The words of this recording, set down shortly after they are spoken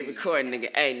Recording,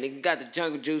 nigga. Hey, nigga, got the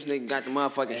jungle juice, nigga, got the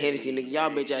motherfucking Hennessy, nigga. Y'all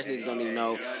bitch ass niggas don't even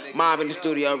know. Mom in the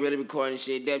studio really recording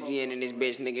shit. WGN in this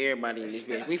bitch, nigga. Everybody in this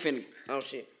bitch. We finna. Oh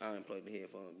shit. I unplugged the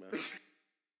headphones, bro.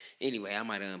 Anyway, I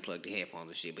might have unplugged the headphones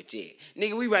and shit, but yeah.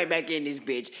 Nigga, we right back in this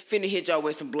bitch. Finna hit y'all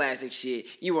with some blastic shit.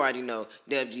 You already know.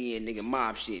 WGN, nigga.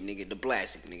 Mob shit, nigga. The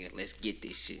blastic, nigga. Let's get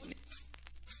this shit, nigga.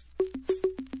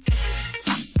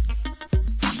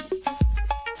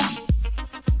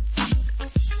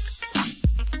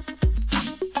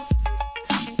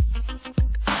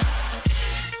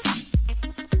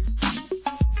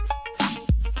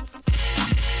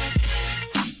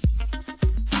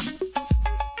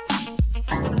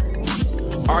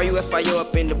 RUFIO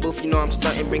up in the booth, you know I'm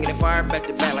stunting, bringing the fire back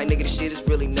to back like nigga, this shit is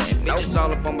really nothing. Bitches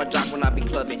all up on my jock when I be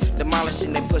clubbing,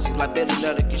 demolishing they pussies like building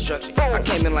other construction. I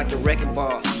came in like a wrecking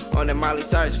ball on the Miley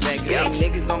Cyrus factory. Them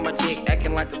niggas on my dick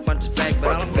acting like a bunch of facts, but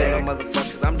I don't feel no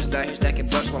motherfuckers. I'm just out here stacking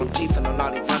bucks while I'm chiefing on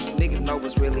all these bunches. Niggas know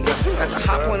what's really up. Got the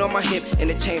hot point on my hip and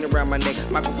the chain around my neck.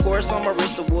 Michael Kors on my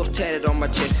wrist, the wolf tatted on my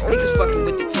chest. Niggas fucking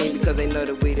with the team because they know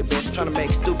that we the best. Trying to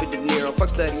make stupid De Niro, fuck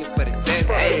studying for the test.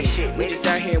 Hey, we just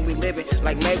out here and we living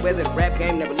like Mayweather, the rap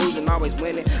game, never losing, always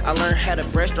winning. I learned how to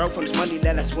breaststroke from this money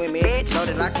that I swim in. Know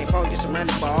that I can't phone, get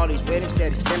surrounded by all these weddings,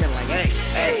 steady screaming like, hey,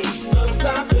 hey. Don't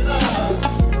stop it all.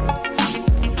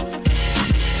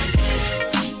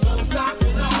 Don't stop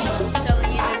it all. Telly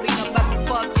in the beat, I'm about to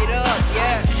fuck it up,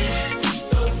 yeah.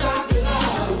 Don't stop it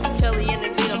all. Telly in the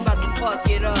beat, I'm about to fuck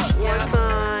it up,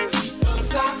 yeah. Don't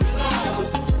stop it all.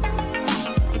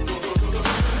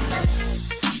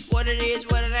 What it is,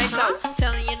 what it ain't though.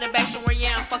 Telling you in the back somewhere,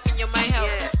 yeah, I'm fucking your main house.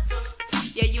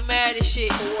 Yeah, you mad as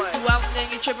shit. You out there,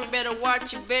 you tripping, better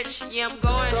watch it, bitch. Yeah, I'm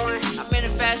going. I'm in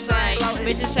the fast lane.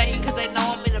 Bitches hating cause they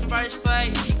know I'm in the first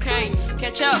place. You can't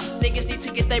catch up. Niggas need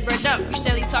to get their bread up. You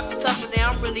steady talking tough and now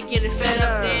I'm really getting fed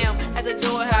up. Damn, had to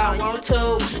do it how I want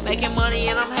to. Making money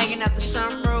and I'm hanging out the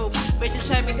sunroof. Bitches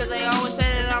hate me cause they always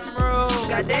say that I'm rude.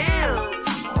 Goddamn.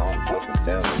 Fucking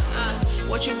tell me.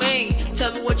 What you mean?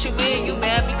 Tell me what you mean. You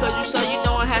mad because you saw you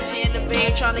know I had to in the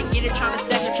bed. Tryna get it, tryna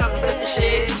stack it, tryna flip the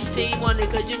shit. T1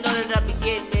 cause you know that I be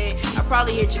getting it. I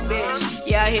probably hit your bitch.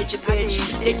 Yeah, I hit your bitch.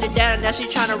 Dick the data, now she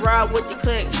tryna ride with the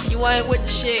click. You ain't with the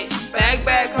shit.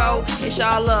 Bag, ho. It's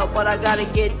all up, but I gotta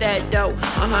get that dough.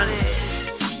 100.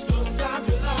 Don't stop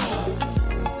it all.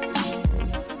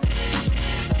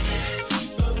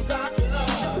 Don't stop it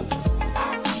all.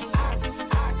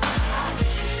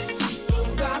 Don't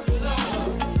stop it all.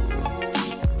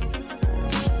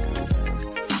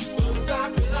 Don't stop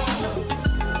it all.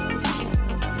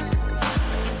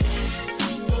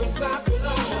 Don't stop it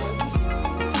all.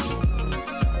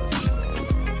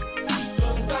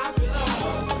 Don't stop it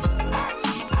all.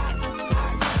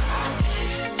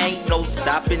 Ain't no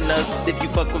stopping us. If you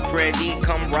fuck with Fred E,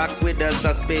 come rock with us.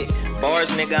 I spit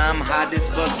bars, nigga, I'm hot as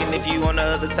fuck. And if you on the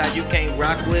other side, you can't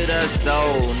rock with us.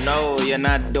 So, no, you're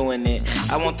not doing it.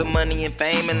 I want the money and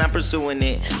fame and I'm pursuing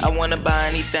it. I wanna buy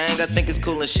anything, I think it's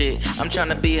cool and shit. I'm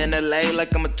tryna be in LA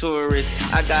like I'm a tourist.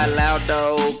 I got loud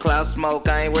though, cloud smoke.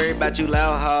 I ain't worried about you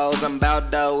loud hoes. I'm bout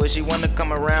though. If she wanna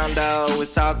come around though,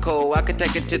 it's all cool. I could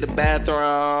take her to the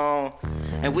bathroom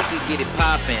and we could get it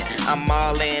poppin'. I'm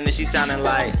all in and she sounding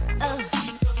like,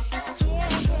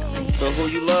 but who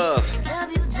you love?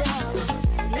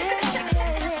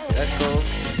 That's cool.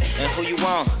 And who you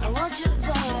want?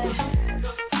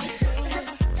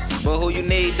 But who you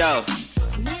need though?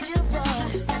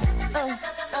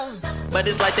 But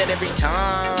it's like that every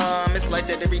time. It's like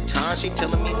that every time. She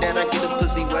telling me that I get a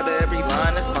pussy wetter every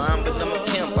line. That's fine, but I'm a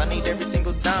pimp. I need every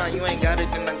single dime. You ain't got it,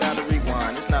 then I gotta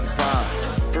rewind. It's not a problem.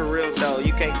 For real though,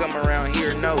 you can't come around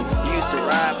here, no. You used to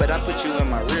ride, but I put you in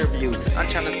my rear view. I'm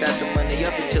trying to stack the money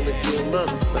up until it fill up.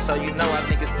 But so you know, I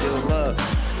think it's still love.